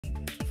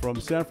From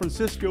San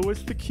Francisco,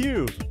 it's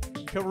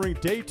theCUBE, covering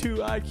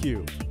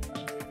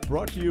D2iQ.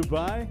 Brought to you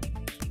by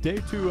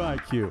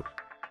D2iQ.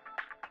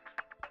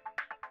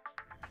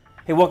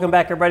 Hey, welcome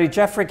back everybody.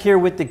 Jeff Frick here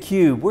with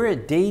theCUBE. We're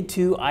at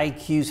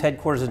D2iQ's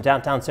headquarters in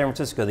downtown San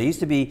Francisco. They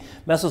used to be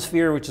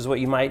Mesosphere, which is what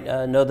you might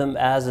know them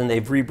as, and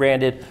they've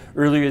rebranded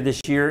earlier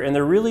this year, and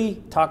they're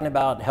really talking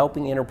about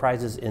helping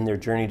enterprises in their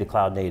journey to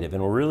cloud native.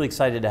 And we're really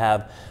excited to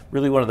have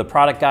really one of the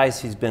product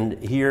guys who's been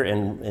here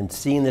and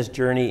seeing this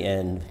journey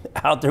and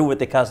out there with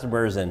the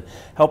customers and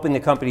helping the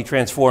company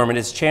transform. And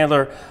it's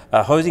Chandler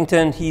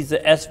Hoisington. He's the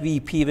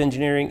SVP of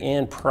Engineering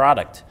and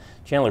Product.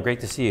 Chandler,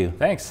 great to see you.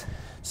 Thanks.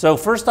 So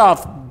first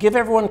off, give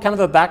everyone kind of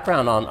a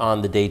background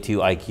on the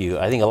D2iQ.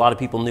 I think a lot of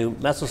people knew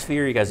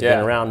Mesosphere. You guys have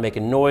been around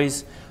making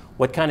noise.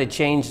 What kind of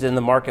changed in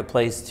the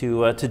marketplace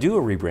to do a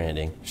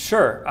rebranding?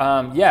 Sure.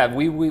 Yeah,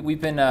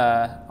 we've been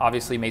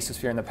obviously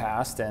Mesosphere in the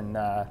past, and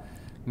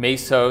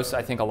Mesos.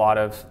 I think a lot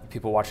of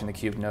people watching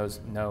theCUBE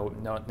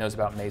knows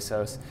about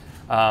Mesos.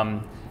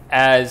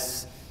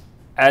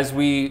 As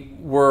we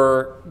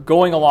were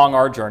going along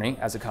our journey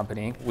as a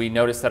company, we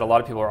noticed that a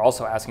lot of people are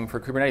also asking for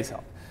Kubernetes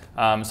help.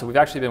 So we've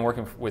actually been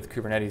working with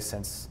Kubernetes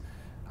since,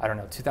 I don't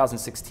know,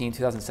 2016,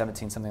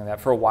 2017, something like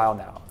that, for a while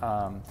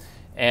now.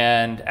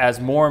 And as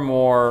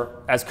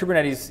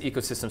Kubernetes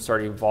ecosystem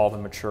started to evolve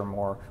and mature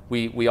more,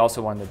 we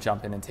also wanted to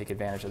jump in and take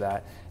advantage of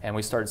that. And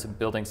we started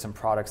building some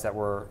products that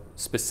were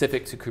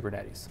specific to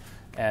Kubernetes.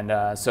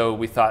 And so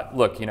we thought,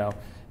 look,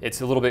 it's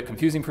a little bit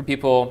confusing for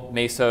people,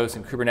 Mesos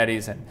and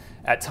Kubernetes, and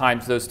at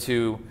times those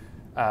two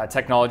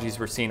technologies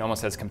were seen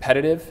almost as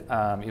competitive,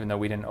 even though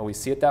we didn't always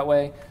see it that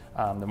way.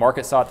 The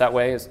market saw it that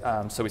way,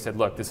 so we said,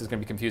 look, this is going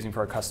to be confusing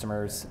for our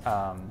customers,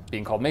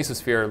 being called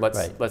Mesosphere.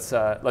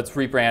 Let's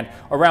rebrand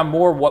around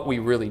more what we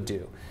really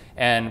do.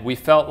 And we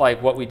felt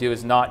like what we do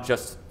is not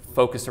just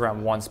focused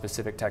around one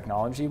specific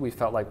technology. We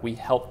felt like we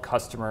help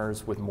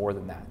customers with more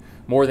than that,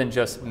 more than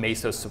just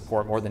Mesos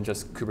support, more than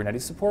just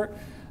Kubernetes support.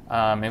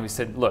 And we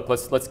said, look,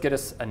 let's get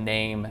us a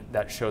name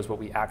that shows what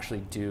we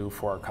actually do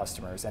for our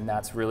customers, and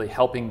that's really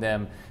helping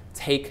them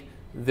take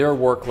their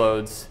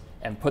workloads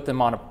and put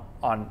them on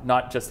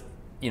not just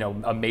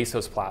a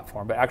Mesos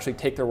platform, but actually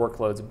take their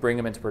workloads, bring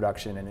them into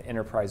production in an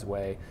enterprise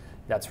way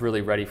that's really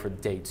ready for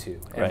day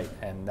two.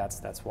 And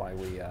that's why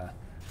we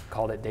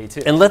called it day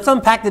two. And let's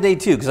unpack the day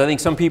two, because I think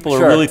some people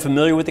are really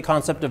familiar with the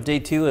concept of day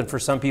two, and for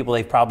some people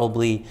they've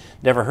probably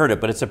never heard it,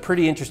 but it's a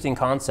pretty interesting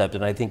concept,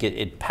 and I think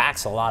it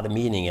packs a lot of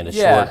meaning in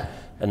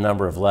a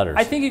number of letters.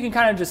 I think you can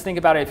kind of just think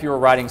about it if you were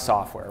writing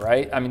software,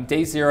 right? I mean,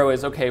 day zero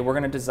is, okay, we're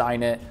going to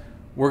design it,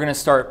 we're going to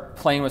start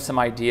playing with some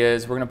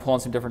ideas, we're going to pull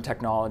in some different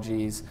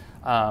technologies,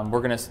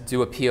 we're going to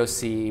do a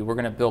POC, we're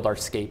going to build our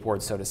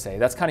skateboard, so to say.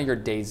 That's kind of your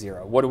day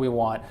zero. What do we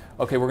want?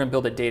 Okay, we're going to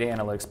build a data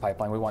analytics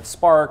pipeline. We want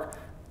Spark,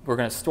 we're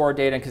going to store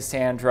data in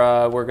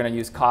Cassandra, we're going to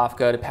use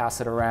Kafka to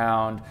pass it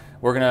around,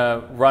 we're going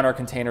to run our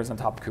containers on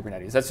top of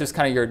Kubernetes. That's just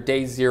kind of your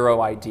day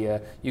zero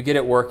idea. You get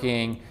it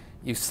working,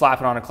 you slap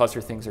it on a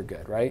cluster, things are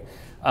good, right?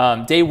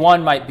 Day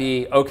one might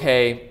be,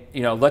 okay,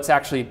 let's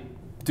actually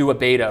do a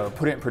beta or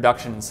put it in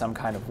production in some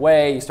kind of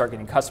way. You start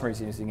getting customers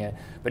using it.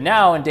 But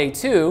now in day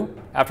two,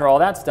 after all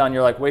that's done,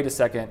 you're like, wait a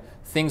second,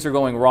 things are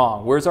going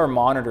wrong. Where's our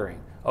monitoring?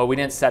 Oh, we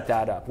didn't set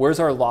that up. Where's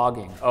our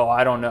logging? Oh,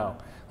 I don't know.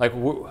 Like,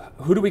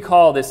 who do we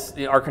call this?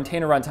 Our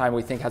container runtime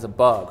we think has a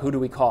bug. Who do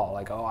we call?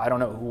 Like, oh, I don't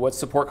know. What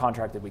support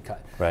contract did we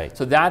cut? Right.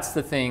 So that's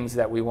the things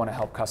that we want to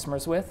help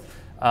customers with.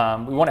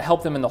 We want to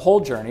help them in the whole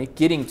journey,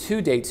 getting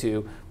to day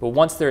two, but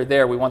once they're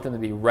there, we want them to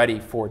be ready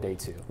for day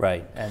two.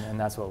 Right. And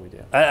that's what we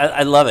do.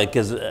 I love it,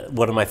 because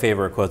one of my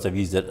favorite quotes, I've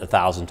used it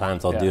 1,000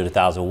 times, I'll do it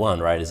 1,001,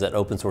 right, is that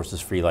open source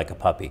is free like a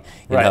puppy.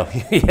 You know?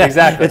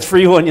 Exactly. It's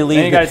free when you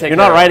leave. You're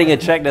not writing a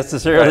check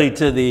necessarily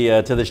to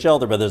the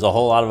shelter, but there's a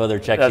whole lot of other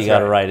checks you got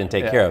to write and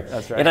take care of.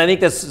 That's right. And I think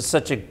that's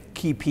such a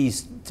key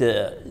piece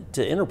to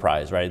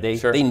enterprise, right?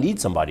 They need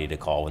somebody to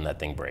call when that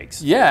thing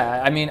breaks.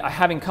 Yeah, I mean,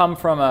 having come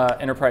from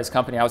an enterprise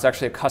company, I was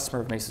actually a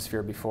customer of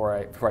Mesosphere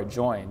before I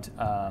joined.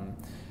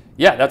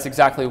 Yeah, that's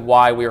exactly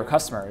why we were a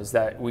customer, is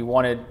that we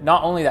wanted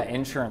not only that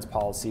insurance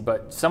policy,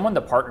 but someone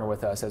to partner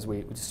with us as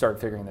we started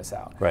figuring this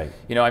out. Right.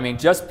 I mean,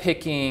 just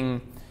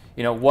picking,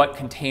 what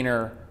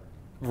container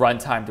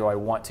runtime do I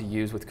want to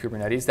use with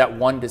Kubernetes, that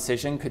one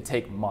decision could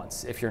take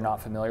months if you're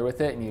not familiar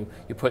with it, and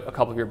you put a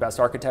couple of your best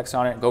architects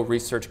on it, go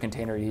research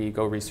Container-E,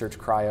 go research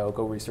Cryo,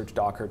 go research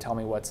Docker, tell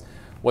me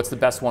what's the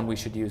best one we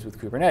should use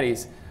with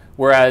Kubernetes.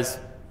 Whereas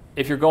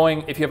if you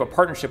have a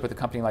partnership with a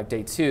company like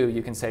Day Two,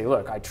 you can say,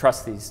 look, I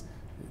trust this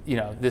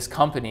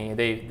company,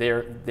 they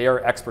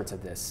are experts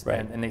at this,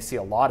 and they see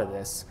a lot of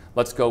this.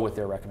 Let's go with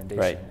their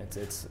recommendation.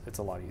 It's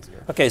a lot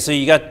easier. Okay, so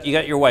you got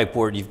your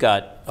whiteboard, you've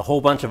got a whole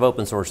bunch of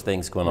open source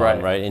things going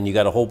on, right? And you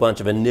got a whole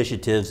bunch of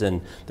initiatives,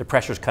 and the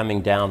pressure's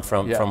coming down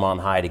from on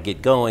high to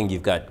get going.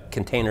 You've got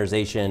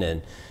containerization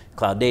and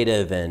cloud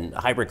native and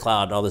hybrid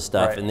cloud and all this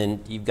stuff, and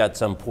then you've got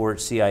some poor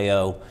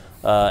CIO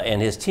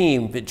and his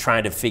team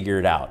trying to figure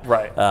it out.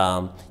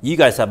 You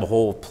guys have a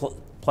whole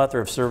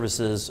plethora of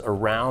services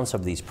around some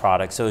of these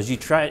products. So as you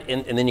try,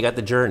 and then you got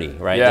the journey,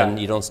 right? And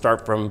you don't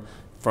start from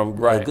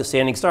from a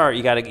standing start,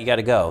 you got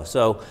to go.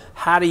 So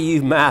how do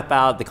you map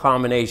out the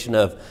combination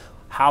of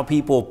how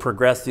people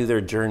progress through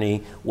their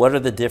journey? What are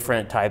the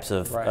different types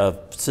of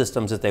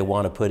systems that they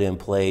want to put in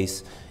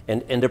place,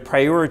 and to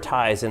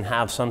prioritize and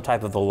have some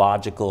type of a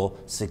logical,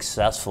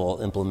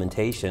 successful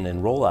implementation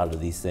and rollout of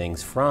these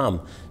things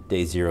from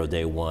day 0,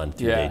 day 1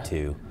 through day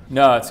 2?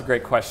 No, it's a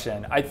great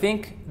question. I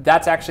think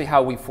that's actually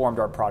how we formed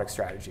our product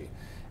strategy.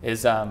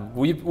 Is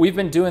we've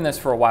been doing this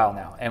for a while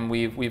now, and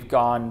we've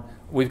gone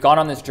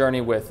on this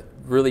journey with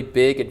really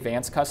big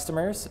advanced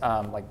customers,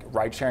 like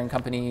ride-sharing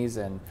companies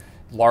and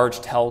large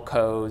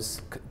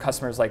telcos,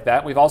 customers like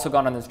that. We've also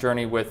gone on this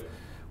journey with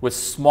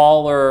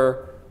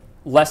smaller,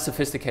 less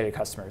sophisticated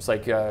customers,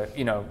 like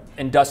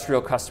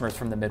industrial customers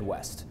from the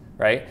Midwest,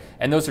 right?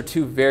 And those are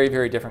two very,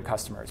 very different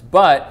customers.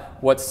 But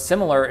what's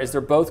similar is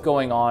they're both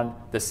going on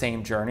the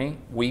same journey,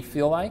 we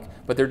feel like,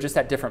 but they're just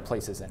at different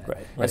places in it.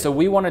 Right. And so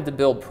we wanted to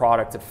build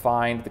product to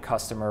find the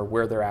customer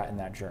where they're at in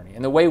that journey.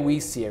 And the way we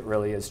see it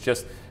really is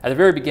just, at the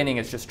very beginning,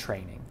 it's just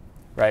training.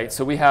 Right?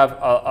 So we have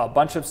a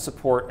bunch of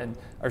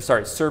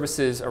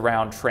services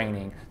around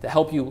training to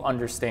help you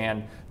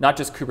understand not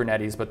just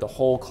Kubernetes, but the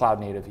whole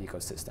cloud native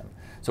ecosystem.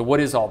 So what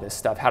is all this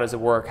stuff? How does it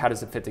work? How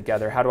does it fit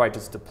together? How do I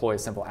just deploy a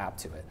simple app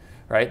to it?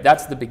 Right?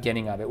 That's the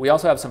beginning of it. We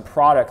also have some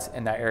products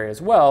in that area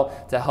as well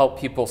to help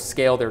people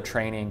scale their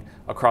training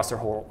across their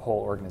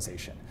whole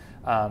organization.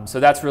 So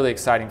that's really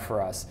exciting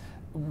for us.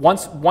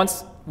 Once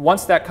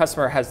that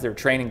customer has their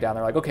training down,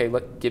 they're like, okay,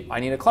 I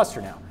need a cluster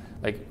now.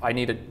 Like, I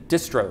need a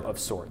distro of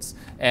sorts.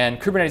 And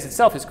Kubernetes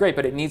itself is great,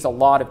 but it needs a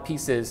lot of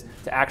pieces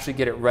to actually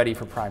get it ready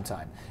for prime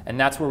time. And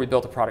that's where we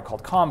built a product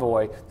called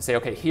Convoy to say,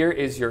 okay, here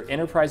is your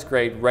enterprise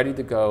grade, ready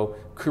to go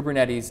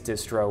Kubernetes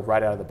distro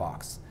right out of the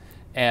box.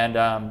 And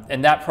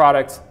that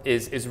product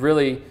is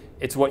really,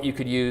 it's what you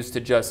could use to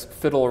just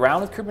fiddle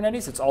around with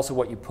Kubernetes. It's also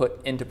what you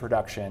put into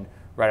production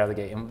right out of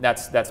the gate. And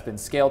that's been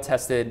scale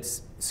tested,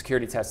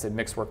 security tested,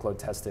 mixed workload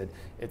tested,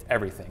 it's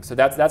everything. So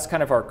that's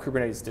kind of our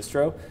Kubernetes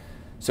distro.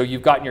 So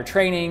you've gotten your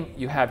training,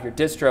 you have your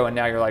distro, and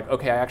now you're like,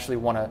 okay, I actually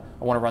want to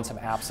run some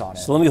apps on it.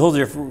 So let me hold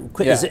your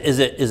quick. Yeah. Is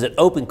it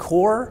open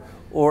core,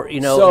 or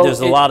so there's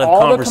a lot of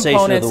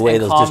conversation of the way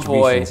those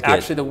distributions get.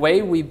 Actually, the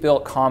way we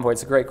built Convoy,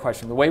 it's a great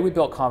question. The way we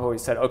built Convoy, we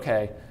said,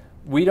 okay,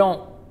 we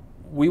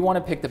want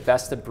to pick the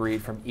best of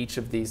breed from each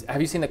of these.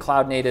 Have you seen the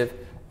cloud native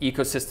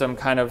ecosystem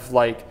kind of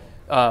like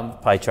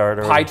pie chart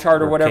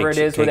or whatever it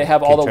is, where they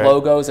have all the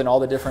logos and all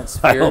the different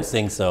spheres? I don't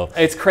think so.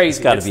 It's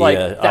crazy. It's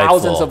like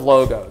thousands of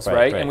logos,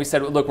 right? And we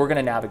said, look, we're going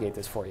to navigate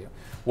this for you.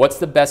 What's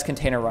the best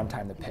container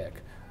runtime to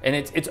pick? And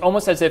it's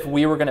almost as if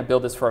we were going to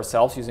build this for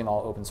ourselves using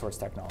all open source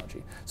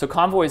technology. So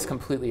Convoy is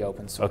completely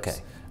open source.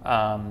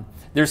 Okay.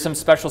 There's some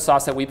special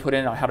sauce that we put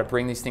in on how to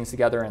bring these things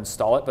together and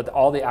install it, but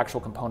all the actual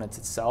components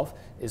itself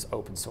is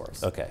open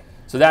source. Okay.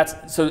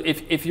 So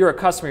if you're a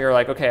customer, you're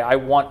like, okay, I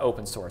want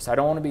open source. I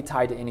don't want to be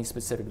tied to any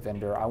specific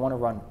vendor. I want to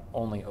run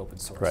only open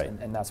source, right.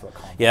 and that's what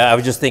Convoy. Yeah, I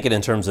was just thinking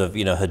in terms of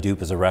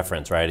Hadoop as a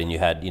reference, right? And you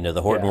had the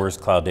Hortonworks,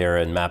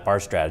 Cloudera, and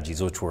MapR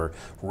strategies, which were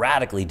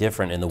radically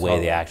different in the way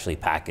they actually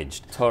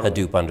packaged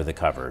Hadoop under the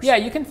covers. Yeah,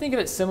 you can think of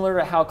it similar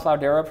to how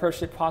Cloudera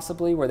approached it,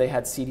 possibly, where they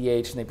had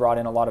CDH and they brought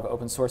in a lot of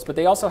open source, but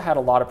they also had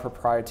a lot of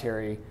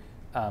proprietary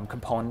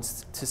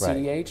components to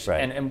CDH.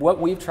 Right. And what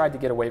we've tried to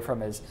get away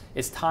from is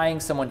tying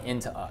someone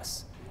into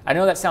us. I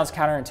know that sounds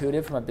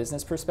counterintuitive from a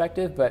business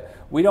perspective, but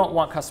we don't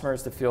want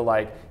customers to feel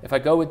like if I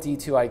go with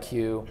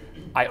D2iQ,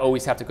 I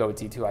always have to go with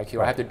D2iQ.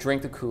 Right. I have to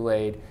drink the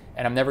Kool-Aid,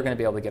 and I'm never going to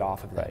be able to get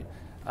off of it.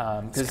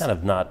 It's kind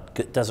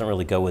of doesn't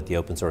really go with the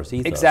open source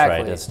ethos, exactly.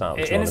 right? That's not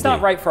and it's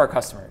not right for our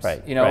customers.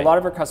 Right. A lot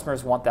of our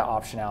customers want that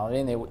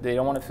optionality, and they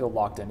don't want to feel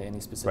locked into any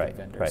specific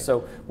vendor. Right. So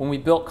when we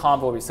built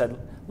Convoy, we said,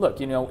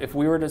 look, if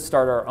we were to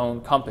start our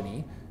own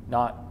company,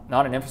 not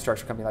an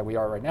infrastructure company like we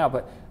are right now,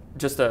 but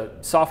just a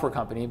software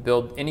company,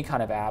 build any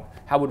kind of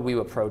app, how would we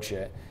approach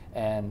it?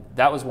 And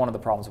that was one of the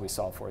problems we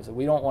solved for, is that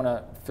we don't want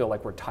to feel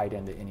like we're tied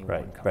into any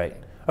one company. Right.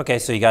 Okay,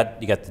 so you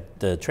got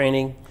the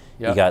training,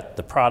 you got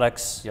the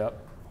products. Yep.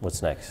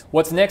 What's next?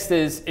 What's next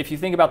is, if you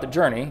think about the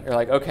journey, you're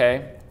like,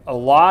 okay,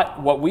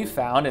 what we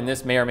found, and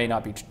this may or may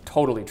not be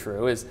totally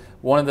true, is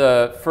one of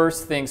the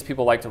first things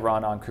people like to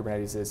run on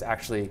Kubernetes is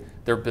actually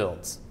their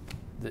builds,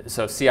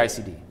 so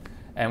CI/CD.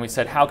 And we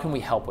said, how can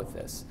we help with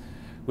this?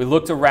 We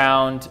looked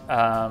around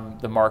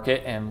the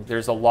market, and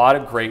there's a lot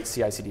of great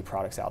CI/CD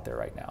products out there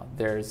right now.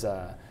 There's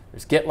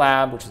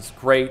GitLab, which is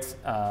great.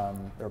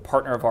 They're a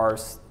partner of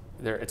ours.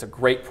 It's a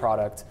great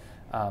product.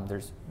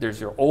 There's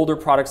your older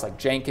products like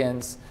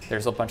Jenkins.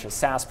 There's a bunch of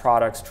SaaS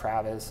products,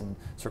 Travis and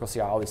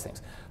CircleCI, all these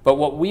things. But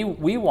what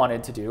we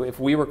wanted to do, if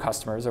we were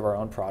customers of our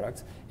own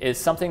product, is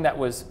something that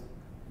was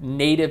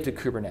native to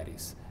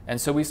Kubernetes. And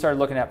so we started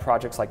looking at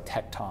projects like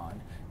Tekton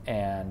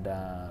and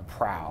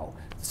Prow,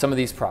 some of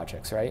these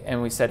projects, right?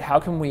 And we said, how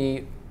can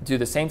we do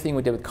the same thing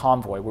we did with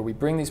Convoy, where we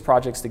bring these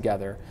projects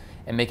together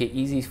and make it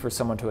easy for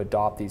someone to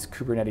adopt these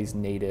Kubernetes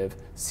native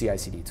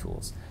CI/CD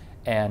tools?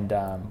 And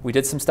we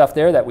did some stuff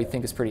there that we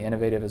think is pretty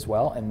innovative as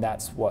well, and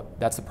that's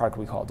the product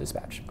we call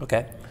Dispatch.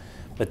 Okay,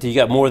 but you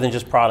got more than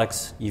just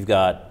products. You've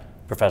got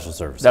professional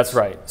services. That's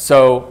right.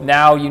 So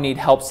now you need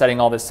help setting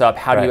all this up.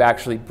 How do you Right.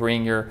 actually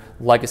bring your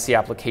legacy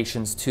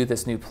applications to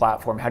this new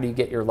platform? How do you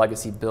get your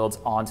legacy builds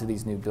onto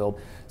these new build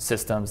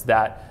systems?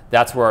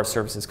 That's where our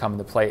services come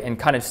into play and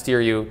kind of steer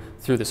you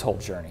through this whole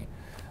journey.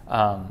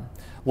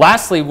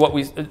 Lastly, what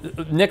we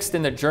next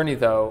in the journey,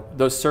 though,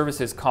 those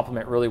services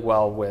complement really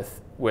well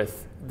with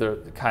the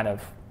kind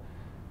of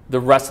the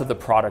rest of the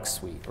product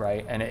suite,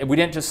 right? And we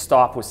didn't just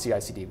stop with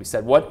CI/CD. We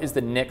said, what is the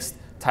next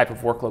type of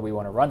workload we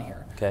want to run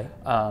here? Okay.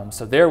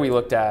 So there we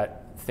looked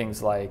at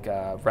things like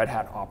Red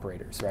Hat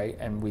operators, right?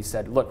 And we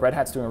said, look, Red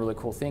Hat's doing a really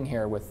cool thing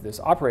here with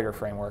this operator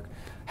framework.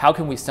 How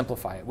can we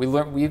simplify it?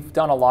 We've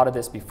done a lot of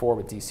this before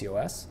with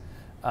DCOS,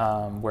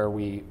 where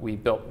we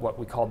built what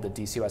we called the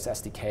DCOS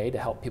SDK to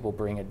help people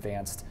bring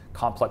advanced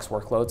complex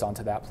workloads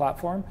onto that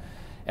platform.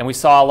 And we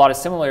saw a lot of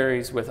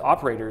similarities with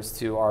operators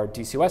to our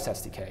DCOS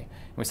SDK.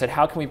 And we said,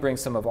 how can we bring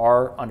some of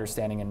our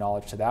understanding and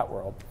knowledge to that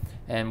world?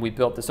 And we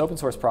built this open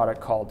source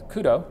product called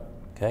Kudo.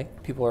 Okay.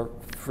 People are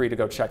free to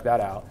go check that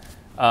out.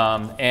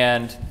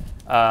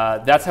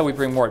 That's how we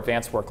bring more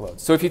advanced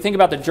workloads. So if you think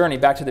about the journey,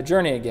 back to the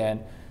journey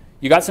again,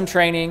 you got some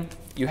training,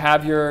 you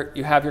have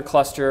your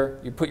cluster,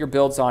 you put your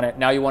builds on it,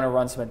 now you want to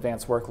run some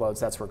advanced workloads,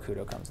 that's where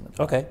Kudo comes into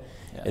play. Okay.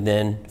 Yeah. And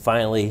then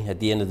finally, at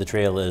the end of the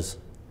trail is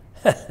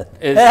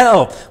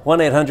help!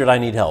 1-800 I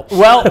need help.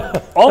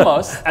 Well,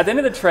 almost. At the end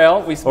of the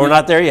trail, we're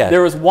not there yet.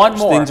 There was one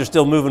more. Things are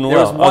still moving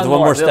well. There was one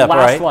more step, the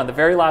last right? one, the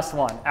very last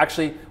one.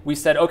 Actually, we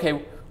said,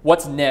 okay,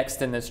 what's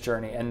next in this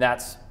journey? And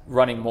that's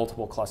running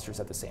multiple clusters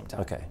at the same time.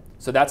 Okay.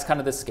 So that's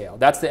kind of the scale.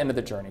 That's the end of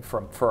the journey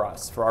for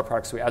us, for our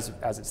product suite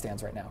as it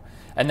stands right now.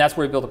 And that's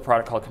where we built a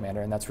product called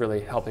Commander, and that's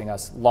really helping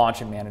us launch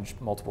and manage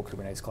multiple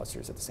Kubernetes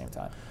clusters at the same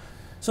time.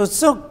 So it's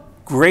so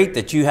great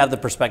that you have the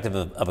perspective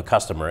of a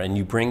customer and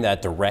you bring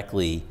that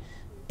directly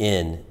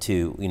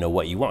into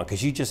what you want,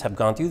 because you just have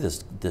gone through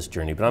this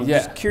journey. But I'm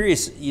just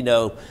curious,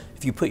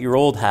 if you put your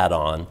old hat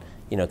on,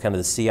 kind of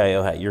the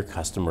CIO hat, your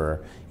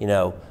customer,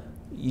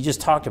 you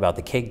just talked about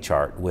the cake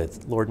chart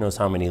with Lord knows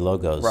how many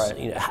logos.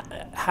 Right.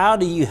 How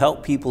do you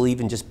help people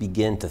even just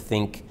begin to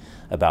think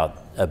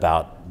about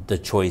the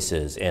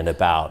choices and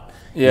about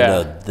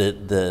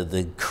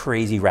the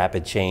crazy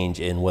rapid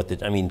change in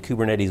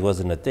Kubernetes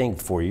wasn't a thing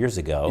 4 years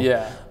ago.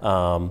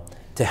 Yeah.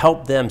 To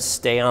help them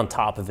stay on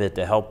top of it,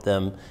 to help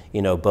them,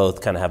 both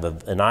kind of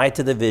have an eye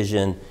to the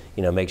vision,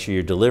 make sure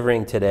you're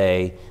delivering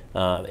today,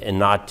 and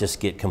not just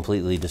get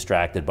completely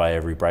distracted by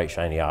every bright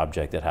shiny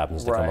object that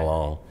happens to come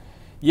along.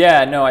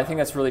 Yeah, no, I think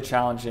that's really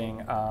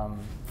challenging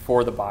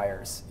for the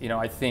buyers.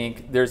 I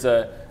think there's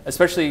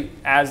especially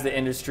as the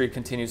industry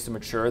continues to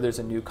mature, there's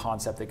a new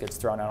concept that gets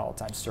thrown out all the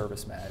time,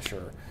 service mesh,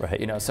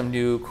 or some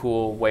new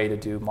cool way to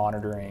do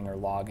monitoring or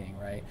logging,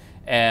 right?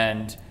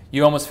 And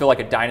you almost feel like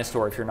a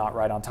dinosaur if you're not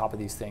right on top of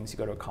these things. You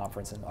go to a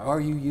conference and are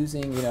you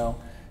using,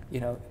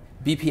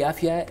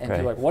 BPF yet? And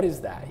people are like, what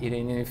is that?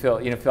 You feel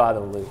out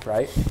of the loop,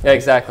 right? Yeah,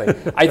 exactly.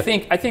 I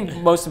think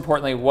most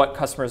importantly, what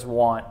customers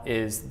want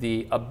is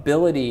the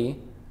ability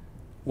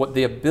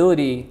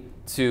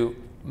to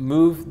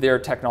move their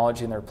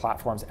technology and their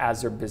platforms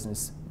as their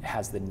business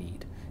has the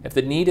need. If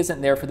the need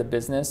isn't there for the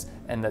business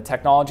and the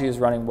technology is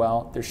running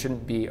well, there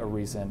shouldn't be a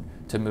reason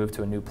to move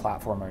to a new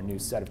platform or a new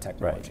set of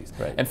technologies.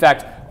 Right. In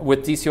fact,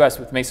 with DCOS,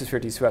 with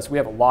Mesosphere DCOS, we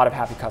have a lot of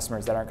happy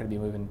customers that aren't going to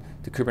be moving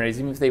to Kubernetes,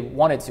 even if they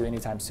wanted to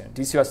anytime soon.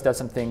 DCOS does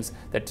some things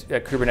that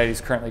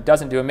Kubernetes currently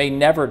doesn't do and may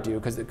never do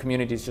because the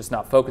community is just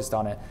not focused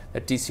on it,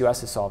 that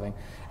DCOS is solving.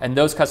 And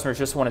those customers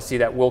just want to see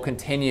that we'll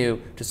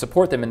continue to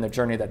support them in the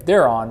journey that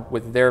they're on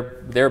with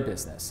their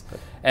business. Right.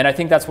 And I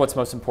think that's what's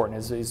most important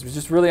is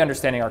just really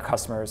understanding our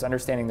customers,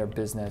 understanding their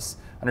business,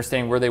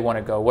 understanding where they want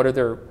to go, what are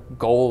their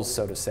goals,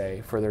 so to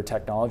say, for their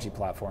technology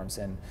platforms,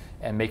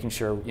 and making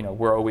sure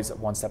we're always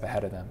one step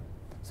ahead of them.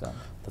 So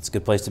that's a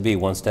good place to be,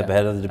 one step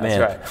ahead of the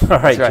demand. That's right. All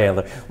right,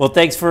 Chandler. Well,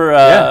 thanks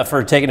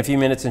for taking a few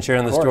minutes and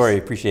sharing the story.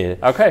 Appreciate it.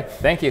 Okay,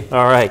 thank you.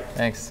 All right.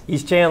 Thanks.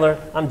 He's Chandler.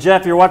 I'm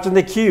Jeff. You're watching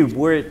theCUBE.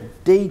 We're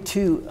at Day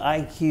 2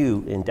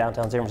 IQ in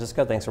downtown San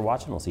Francisco. Thanks for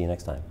watching. We'll see you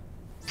next time.